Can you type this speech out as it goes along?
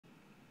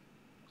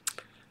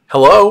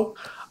Hello.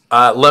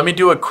 Let me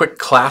do a quick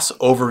class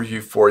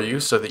overview for you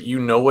so that you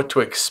know what to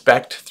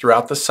expect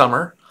throughout the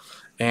summer.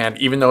 And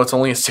even though it's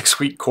only a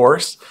 6-week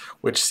course,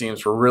 which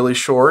seems really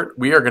short,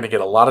 we are going to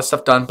get a lot of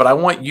stuff done. But I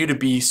want you to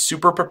be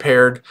super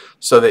prepared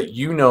so that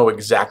you know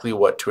exactly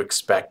what to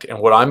expect and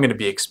what I'm going to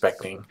be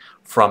expecting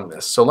from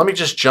this. So let me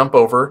just jump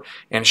over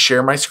and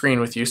share my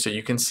screen with you so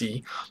you can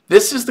see.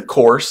 This is the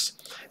course.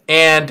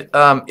 And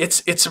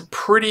it's a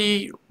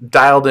pretty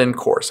dialed in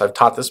course. I've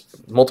taught this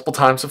multiple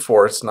times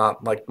before. It's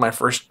not like my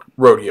first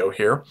rodeo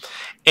here.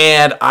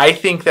 And I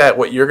think that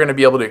what you're going to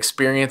be able to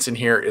experience in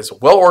here is a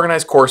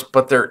well-organized course,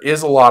 but there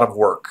is a lot of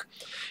work.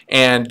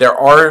 And there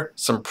are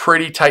some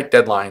pretty tight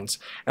deadlines.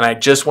 And I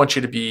just want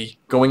you to be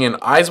going in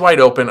eyes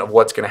wide open of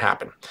what's going to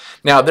happen.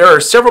 Now, there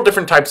are several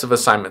different types of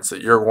assignments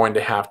that you're going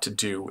to have to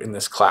do in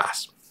this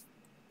class.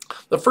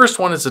 The first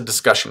one is a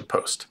discussion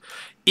post.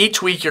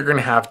 Each week you're going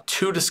to have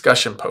two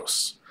discussion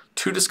posts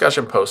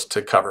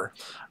to cover.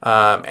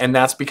 And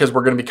that's because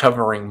we're going to be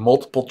covering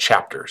multiple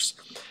chapters.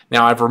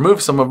 Now I've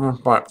removed some of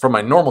them from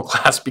my normal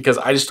class because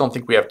I just don't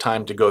think we have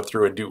time to go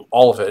through and do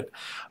all of it.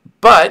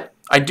 But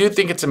I do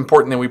think it's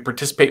important that we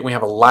participate and we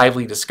have a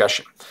lively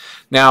discussion.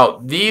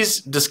 Now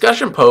these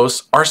discussion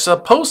posts are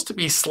supposed to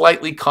be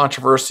slightly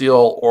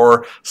controversial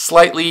or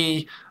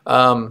slightly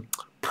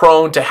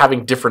prone to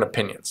having different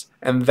opinions.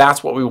 And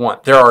that's what we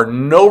want. There are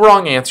no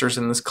wrong answers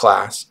in this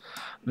class.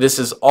 This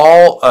is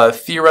all a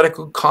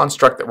theoretical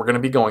construct that we're going to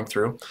be going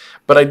through.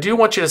 But I do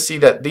want you to see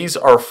that these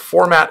are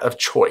format of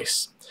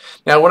choice.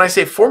 Now, when I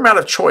say format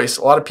of choice,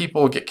 a lot of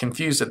people get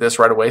confused at this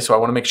right away, so I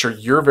want to make sure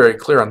you're very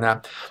clear on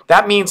that.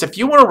 That means if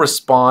you want to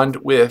respond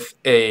with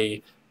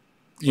a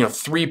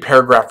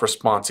 3-paragraph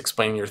response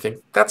explaining your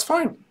thing, that's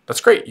fine.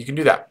 That's great. You can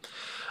do that.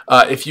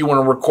 If you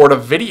want to record a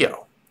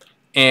video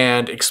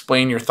and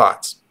explain your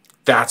thoughts,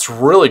 that's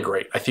really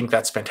great. I think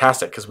that's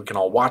fantastic because we can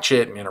all watch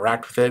it and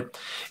interact with it.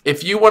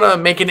 If you want to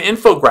make an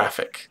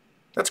infographic,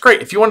 that's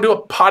great. If you want to do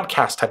a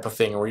podcast type of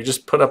thing where you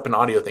just put up an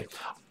audio thing,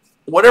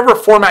 whatever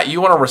format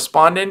you want to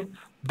respond in,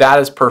 that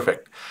is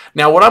perfect.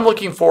 Now, what I'm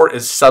looking for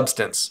is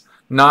substance,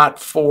 not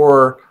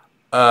for,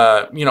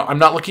 I'm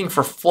not looking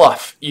for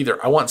fluff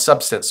either. I want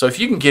substance. So if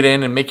you can get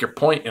in and make your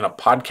point in a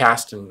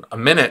podcast in a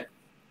minute,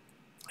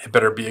 it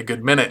better be a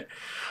good minute.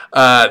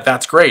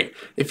 That's great.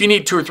 If you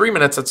need 2 or 3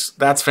 minutes,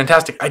 that's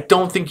fantastic. I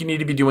don't think you need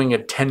to be doing a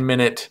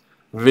 10-minute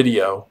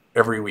video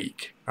every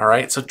week. All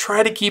right, so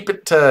try to keep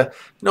it to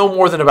no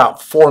more than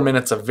about 4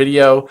 minutes of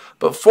video.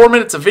 But 4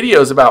 minutes of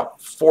video is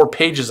about 4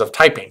 pages of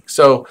typing.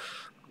 So,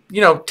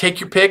 take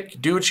your pick,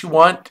 do what you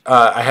want.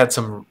 I had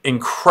some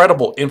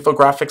incredible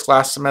infographics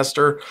last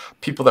semester,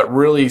 people that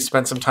really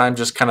spent some time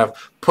just kind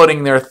of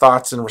putting their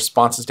thoughts and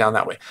responses down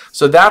that way.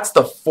 So that's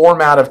the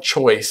format of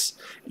choice.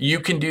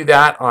 You can do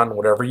that on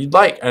whatever you'd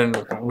like, and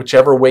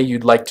whichever way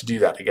you'd like to do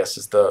that, I guess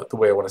is the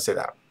way I want to say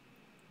that.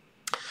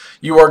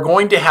 You are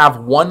going to have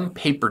one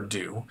paper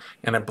due,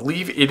 and I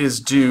believe it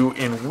is due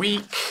in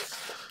week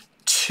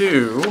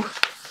 2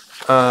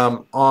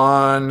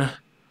 on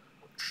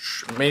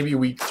maybe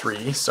week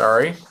 3,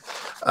 sorry.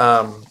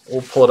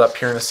 We'll pull it up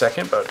here in a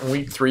second, but in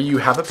week 3 you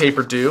have a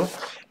paper due,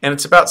 and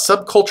it's about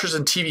subcultures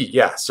in TV.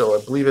 Yeah, so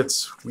I believe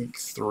it's week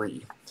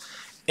 3.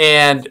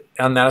 And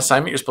on that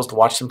assignment, you're supposed to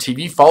watch some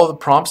TV, follow the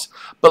prompts.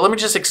 But let me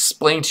just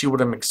explain to you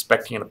what I'm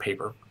expecting in a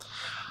paper.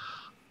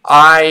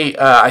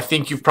 I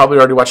think you've probably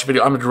already watched a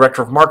video. I'm a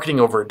director of marketing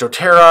over at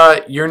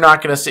doTERRA. You're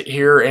not going to sit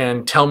here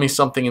and tell me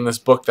something in this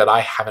book that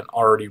I haven't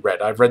already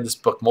read. I've read this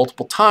book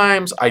multiple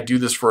times. I do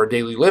this for a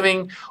daily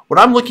living. What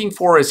I'm looking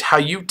for is how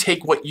you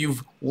take what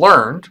you've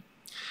learned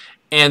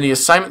and the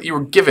assignment that you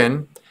were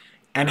given,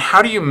 and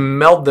how do you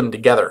meld them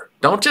together?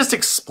 Don't just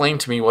explain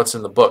to me what's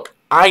in the book.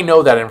 I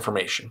know that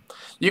information.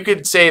 You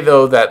could say,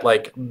 though, that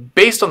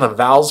based on the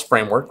VALS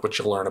framework, which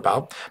you'll learn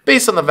about,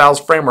 based on the VALS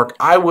framework,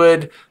 I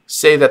would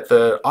say that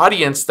the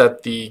audience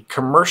that the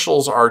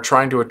commercials are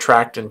trying to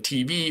attract in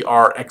TV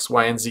are X,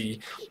 Y, and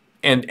Z,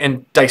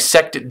 and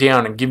dissect it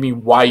down and give me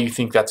why you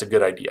think that's a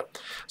good idea.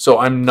 So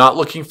I'm not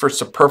looking for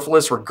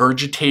superfluous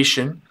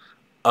regurgitation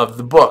of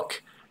the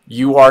book.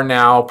 You are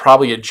now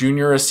probably a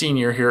junior or a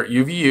senior here at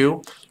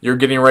UVU. You're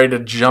getting ready to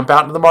jump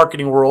out into the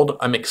marketing world.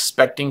 I'm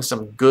expecting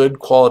some good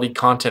quality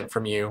content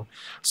from you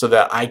so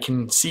that I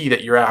can see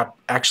that you're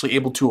actually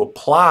able to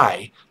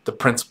apply the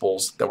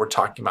principles that we're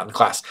talking about in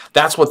class.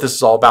 That's what this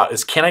is all about,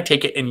 is can I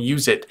take it and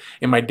use it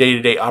in my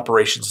day-to-day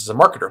operations as a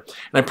marketer?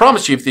 And I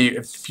promise you,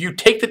 if you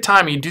take the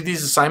time and you do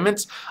these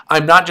assignments,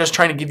 I'm not just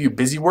trying to give you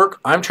busy work.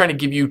 I'm trying to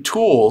give you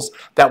tools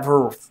that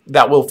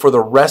will, for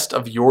the rest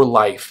of your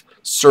life,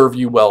 serve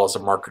you well as a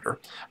marketer.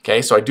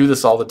 Okay, so I do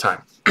this all the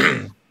time.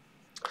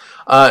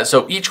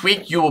 So each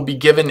week you will be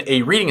given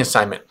a reading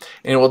assignment,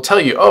 and it will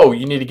tell you, oh,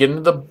 you need to get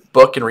into the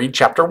book and read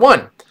chapter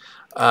 1.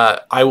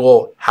 I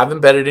will have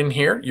embedded in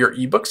here your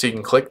ebook, so you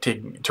can click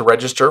to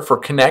register for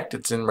Connect.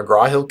 It's in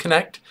McGraw-Hill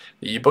Connect.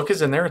 The ebook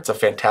is in there. It's a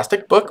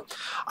fantastic book.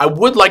 I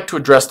would like to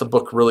address the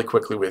book really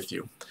quickly with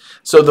you.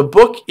 So the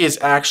book is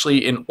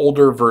actually an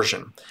older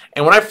version.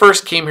 And when I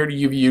first came here to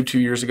UVU 2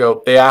 years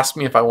ago, they asked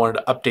me if I wanted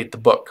to update the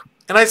book.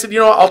 And I said,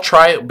 I'll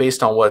try it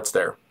based on what's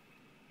there.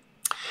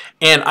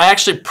 And I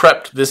actually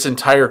prepped this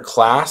entire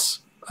class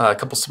a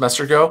couple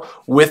semesters ago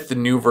with the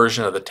new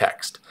version of the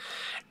text.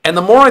 And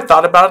the more I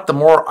thought about it, the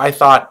more I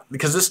thought,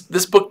 because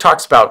this book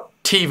talks about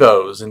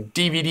TiVos and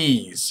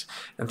DVDs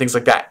and things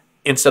like that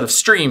instead of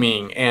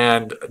streaming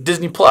and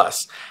Disney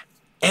Plus.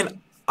 And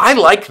I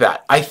like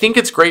that. I think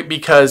it's great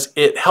because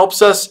it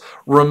helps us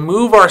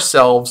remove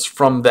ourselves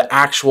from the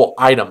actual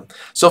item.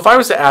 So if I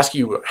was to ask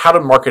you how to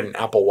market an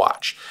Apple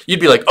Watch, you'd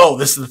be like, oh,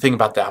 this is the thing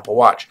about the Apple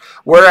Watch.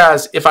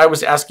 Whereas if I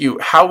was to ask you,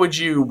 how would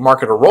you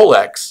market a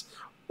Rolex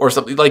or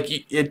something, like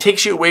it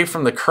takes you away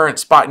from the current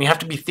spot and you have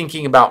to be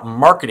thinking about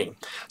marketing.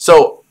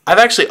 So I've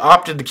actually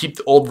opted to keep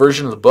the old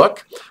version of the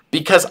book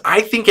because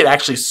I think it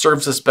actually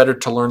serves us better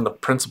to learn the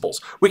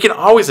principles. We can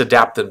always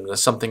adapt them to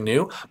something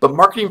new, but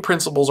marketing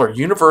principles are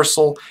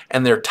universal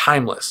and they're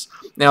timeless.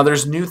 Now,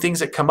 there's new things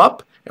that come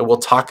up, and we'll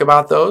talk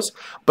about those,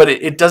 but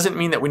it doesn't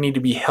mean that we need to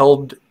be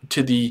held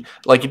to the,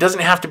 like, it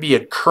doesn't have to be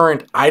a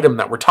current item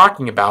that we're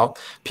talking about.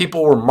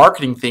 People were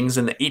marketing things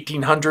in the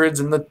 1800s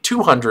and the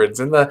 200s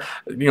and the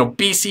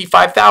BC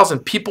 5000.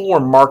 People were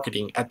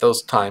marketing at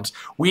those times.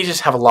 We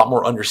just have a lot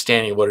more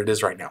understanding of what it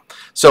is right now.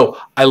 So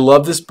I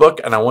love this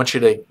book, and I want you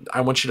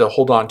to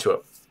hold on to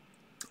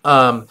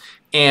it.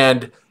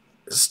 And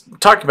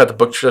talking about the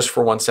book just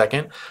for 1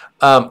 second,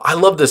 I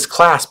love this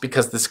class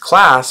because this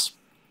class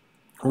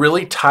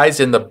really ties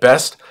in the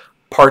best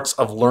parts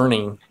of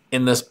learning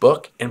in this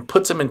book and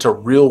puts them into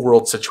real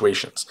world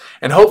situations.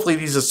 And hopefully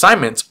these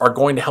assignments are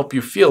going to help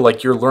you feel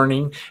like you're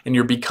learning and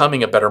you're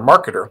becoming a better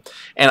marketer.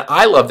 And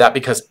I love that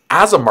because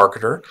as a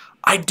marketer,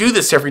 I do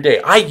this every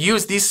day. I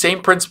use these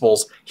same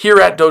principles here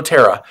at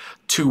doTERRA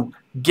to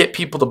get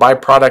people to buy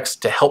products,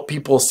 to help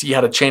people see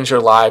how to change their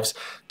lives,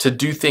 to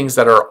do things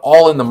that are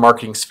all in the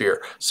marketing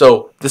sphere.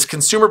 So this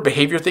consumer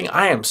behavior thing,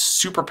 I am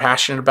super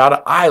passionate about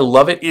it. I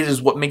love it. It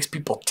is what makes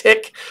people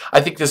tick.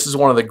 I think this is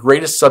one of the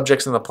greatest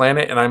subjects on the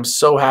planet, and I'm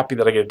so happy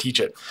that I get to teach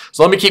it.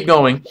 So let me keep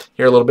going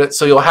here a little bit.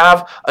 So you'll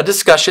have a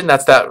discussion.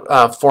 That's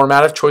that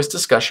format of choice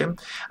discussion.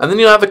 And then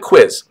you'll have a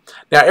quiz.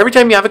 Now, every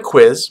time you have a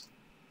quiz,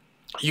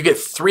 you get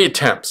 3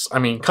 attempts. I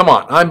mean, come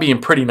on, I'm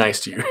being pretty nice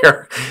to you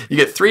here. You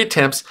get 3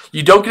 attempts.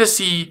 You don't get to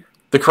see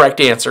the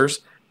correct answers.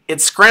 It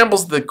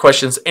scrambles the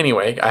questions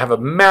anyway. I have a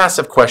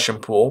massive question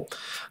pool.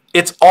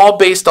 It's all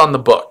based on the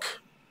book.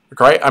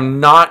 Okay?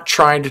 I'm not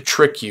trying to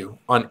trick you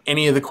on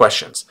any of the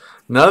questions.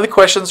 None of the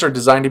questions are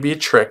designed to be a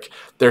trick.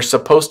 They're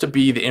supposed to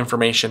be the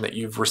information that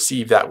you've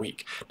received that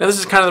week. Now, this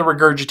is kind of the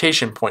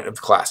regurgitation point of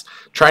the class,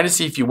 trying to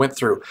see if you went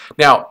through.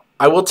 Now,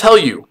 I will tell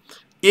you,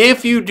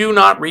 if you do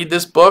not read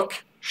this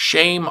book,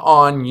 shame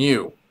on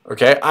you,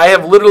 okay? I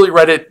have literally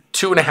read it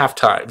 2.5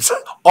 times,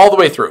 all the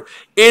way through.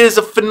 It is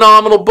a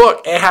phenomenal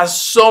book. It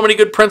has so many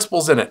good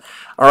principles in it,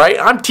 all right?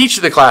 I'm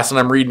teaching the class and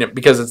I'm reading it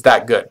because it's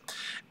that good.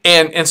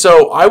 And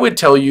so I would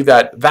tell you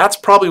that that's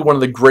probably one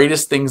of the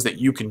greatest things that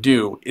you can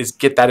do is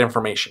get that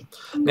information.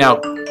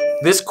 Now,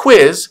 this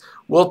quiz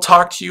will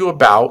talk to you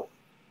about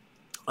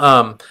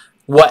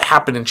what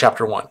happened in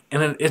chapter 1.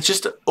 And it's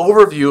just an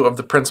overview of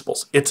the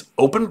principles. It's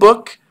open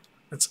book,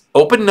 it's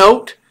open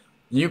note.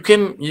 You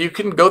can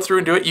go through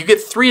and do it. You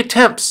get 3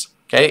 attempts,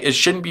 okay? It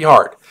shouldn't be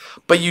hard.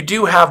 But you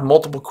do have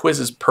multiple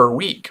quizzes per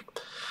week.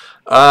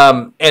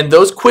 And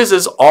those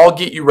quizzes all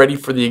get you ready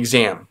for the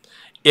exam.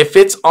 If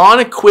it's on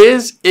a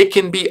quiz, it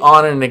can be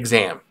on an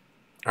exam,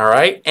 all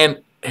right?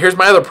 And here's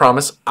my other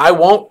promise. I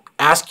won't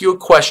ask you a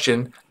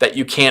question that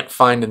you can't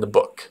find in the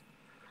book,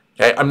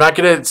 okay? I'm not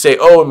going to say,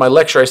 oh, in my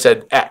lecture I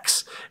said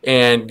X,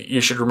 and you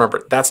should remember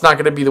it. That's not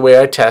going to be the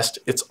way I test.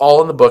 It's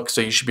all in the book,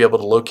 so you should be able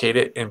to locate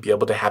it and be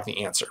able to have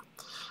the answer.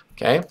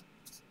 Okay.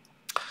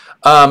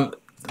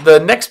 The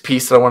next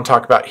piece that I want to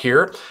talk about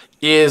here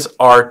is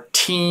our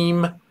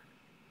team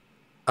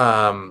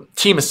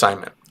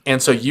assignment. And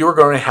so you are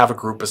going to have a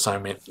group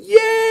assignment.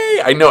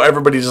 Yay! I know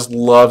everybody just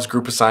loves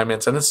group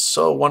assignments, and it's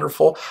so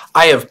wonderful.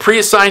 I have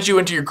pre-assigned you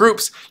into your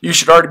groups. You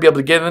should already be able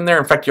to get in there.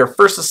 In fact, your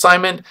first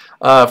assignment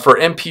for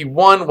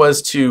MP1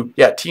 was to,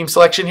 team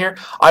selection here.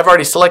 I've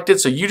already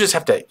selected, so you just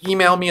have to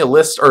email me a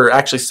list, or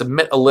actually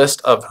submit a list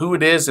of who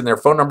it is and their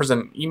phone numbers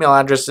and email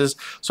addresses,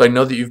 so I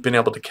know that you've been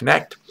able to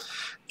connect.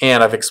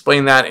 And I've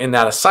explained that in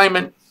that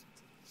assignment.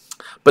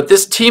 But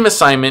this team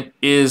assignment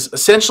is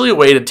essentially a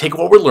way to take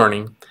what we're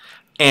learning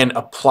and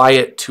apply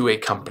it to a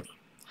company.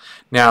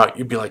 Now,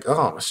 you'd be like,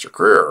 oh, Mr.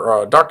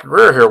 Greer, Dr.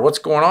 Greer here, what's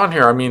going on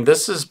here? I mean,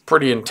 this is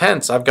pretty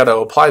intense. I've got to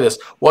apply this.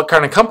 What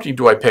kind of company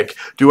do I pick?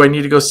 Do I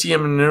need to go see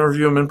him and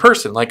interview him in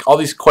person? Like, all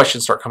these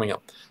questions start coming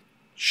up.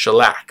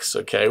 Chillax,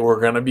 okay? We're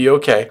going to be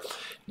okay.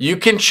 You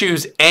can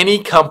choose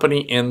any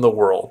company in the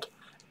world,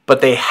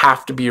 but they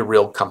have to be a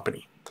real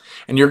company.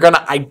 And you're going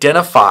to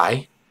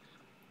identify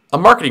a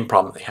marketing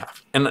problem they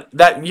have. And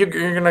that you're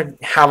going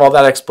to have all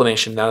that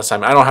explanation in that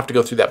assignment. I don't have to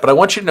go through that. But I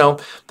want you to know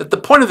that the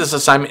point of this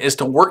assignment is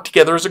to work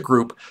together as a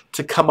group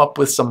to come up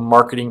with some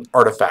marketing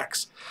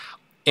artifacts.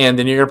 And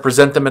then you're going to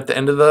present them at the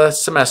end of the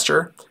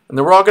semester. And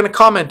then we're all going to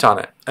comment on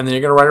it. And then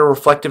you're going to write a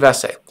reflective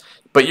essay.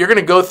 but you're going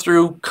to go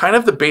through kind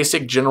of the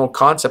basic general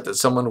concept that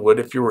someone would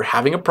if you were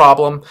having a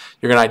problem.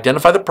 You're going to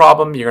identify the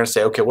problem. You're going to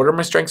say, okay, what are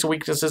my strengths and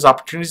weaknesses,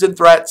 opportunities and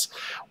threats?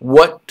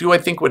 What do I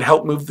think would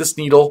help move this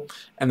needle?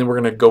 And then we're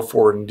going to go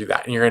forward and do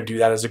that. And you're going to do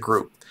that as a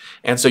group.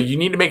 And so you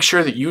need to make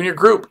sure that you and your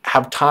group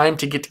have time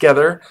to get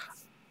together.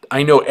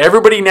 I know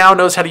everybody now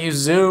knows how to use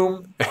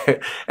Zoom.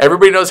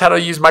 Everybody knows how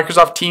to use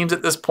Microsoft Teams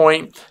at this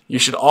point. You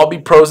should all be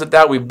pros at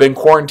that. We've been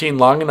quarantined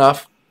long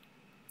enough.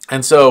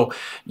 And so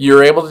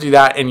you're able to do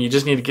that, and you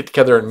just need to get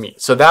together and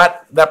meet. So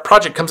that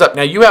project comes up.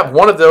 Now you have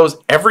one of those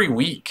every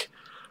week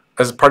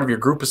as part of your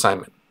group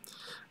assignment.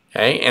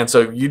 Okay, and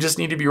so you just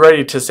need to be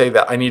ready to say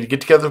that I need to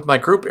get together with my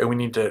group, and we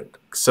need to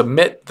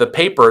submit the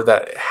paper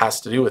that has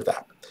to do with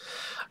that.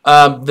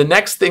 The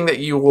next thing that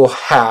you will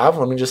have,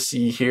 let me just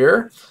see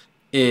here,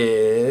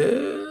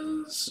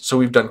 is, so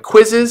we've done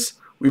quizzes,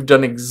 we've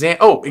done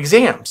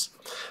exams.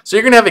 So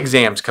you're going to have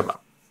exams come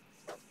up.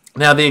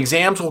 Now the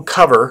exams will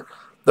cover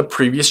the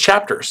previous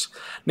chapters.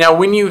 Now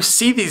when you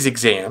see these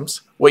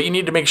exams, what you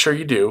need to make sure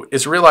you do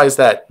is realize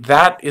that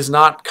that is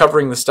not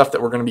covering the stuff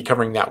that we're going to be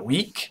covering that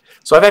week.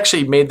 So I've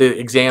actually made the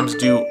exams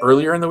due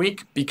earlier in the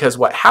week, because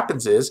what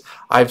happens is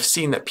I've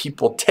seen that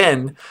people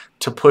tend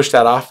to push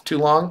that off too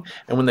long,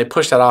 and when they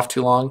push that off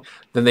too long,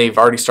 then they've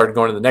already started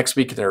going to the next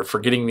week and they're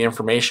forgetting the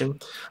information.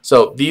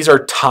 So these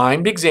are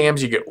timed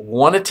exams. You get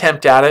one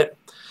attempt at it,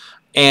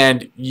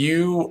 and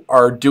you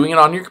are doing it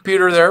on your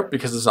computer there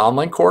because it's an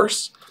online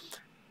course.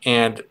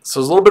 And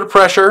so there's a little bit of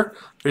pressure.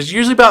 There's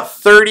usually about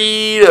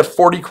 30 to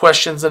 40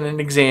 questions in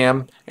an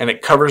exam, and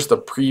it covers the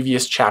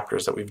previous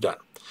chapters that we've done.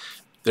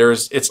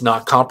 It's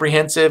not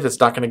comprehensive. It's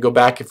not going to go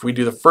back. If we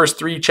do the first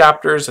 3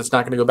 chapters, it's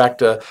not going to go back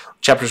to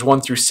chapters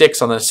 1 through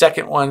 6 on the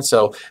second one.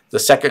 So the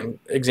second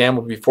exam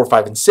will be 4,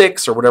 5, and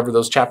 6, or whatever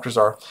those chapters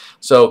are.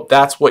 So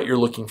that's what you're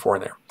looking for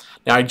in there.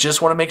 Now I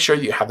just want to make sure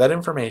you have that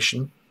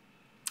information.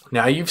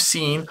 Now you've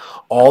seen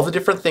all the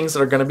different things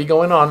that are going to be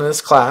going on in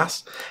this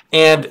class.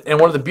 And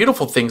one of the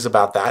beautiful things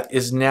about that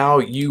is now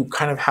you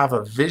kind of have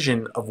a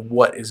vision of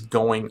what is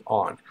going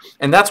on.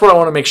 And that's what I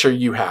want to make sure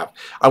you have.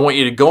 I want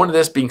you to go into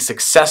this being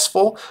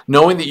successful,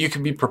 knowing that you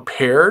can be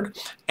prepared,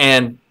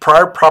 and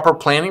proper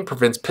planning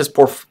prevents piss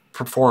poor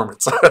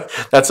performance.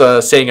 That's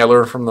a saying I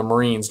learned from the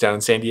Marines down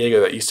in San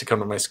Diego that used to come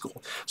to my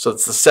school. So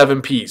it's the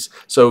 7 Ps.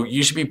 So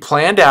you should be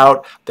planned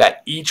out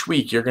that each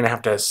week you're going to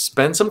have to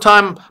spend some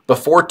time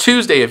before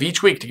Tuesday of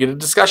each week to get a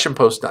discussion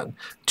post done.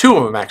 2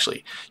 of them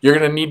actually. You're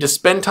going to need to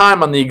spend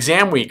time on the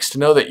exam weeks to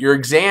know that your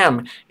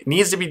exam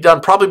needs to be done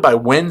probably by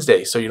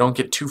Wednesday so you don't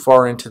get too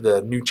far into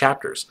the new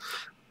chapters.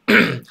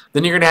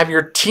 Then you're going to have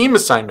your team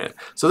assignment.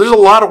 So there's a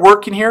lot of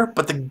work in here,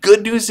 but the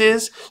good news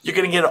is you're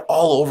going to get it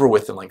all over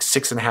with in like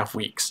 6.5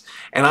 weeks.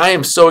 And I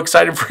am so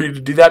excited for you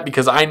to do that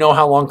because I know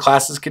how long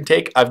classes can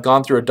take. I've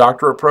gone through a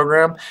doctorate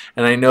program,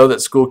 and I know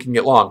that school can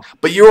get long.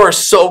 But you are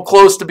so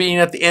close to being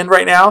at the end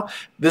right now.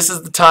 This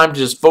is the time to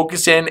just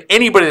focus in.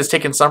 Anybody that's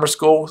taken summer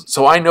school,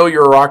 so I know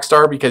you're a rock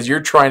star because you're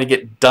trying to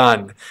get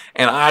done,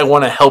 and I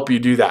want to help you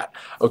do that.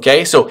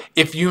 Okay? So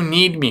if you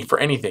need me for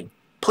anything,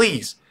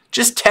 please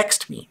just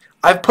text me.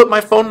 I've put my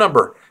phone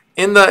number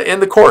in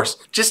the course.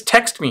 Just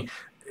text me.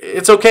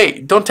 It's okay.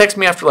 Don't text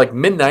me after like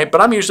midnight,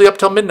 but I'm usually up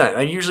till midnight.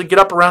 I usually get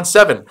up around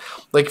 7.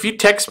 Like if you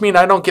text me and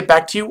I don't get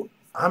back to you,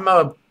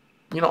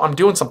 I'm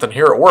doing something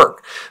here at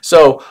work.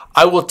 So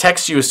I will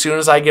text you as soon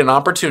as I get an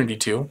opportunity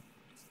to.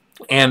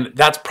 And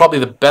that's probably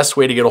the best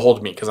way to get a hold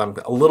of me because I'm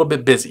a little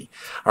bit busy.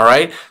 All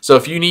right. So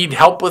if you need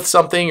help with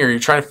something or you're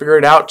trying to figure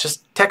it out,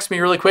 just text me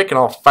really quick and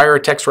I'll fire a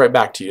text right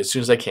back to you as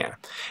soon as I can.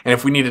 And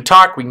if we need to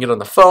talk, we can get on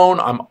the phone.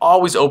 I'm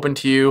always open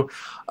to you.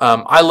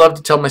 I love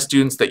to tell my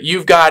students that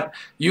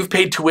you've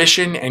paid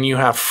tuition and you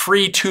have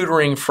free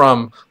tutoring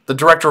from the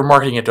director of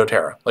marketing at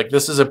doTERRA. Like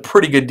this is a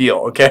pretty good deal,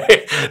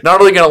 okay?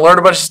 Not only going to learn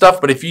a bunch of stuff,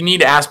 but if you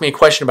need to ask me a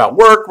question about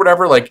work,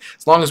 whatever, like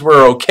as long as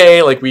we're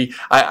okay, like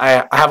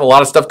I have a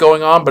lot of stuff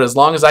going on, but as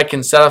long as I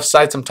can set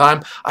aside some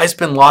time, I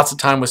spend lots of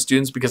time with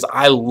students because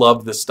I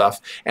love this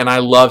stuff and I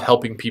love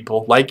helping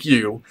people like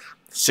you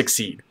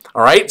succeed.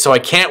 All right, so I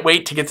can't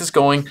wait to get this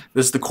going.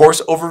 This is the course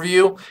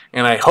overview,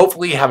 and I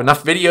hopefully have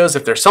enough videos.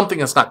 If there's something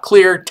that's not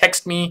clear,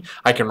 text me.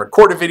 I can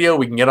record a video.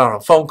 We can get on a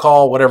phone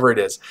call, whatever it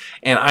is.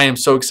 And I am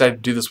so excited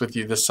to do this with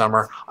you this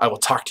summer. I will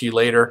talk to you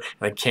later,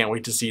 and I can't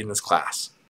wait to see you in this class.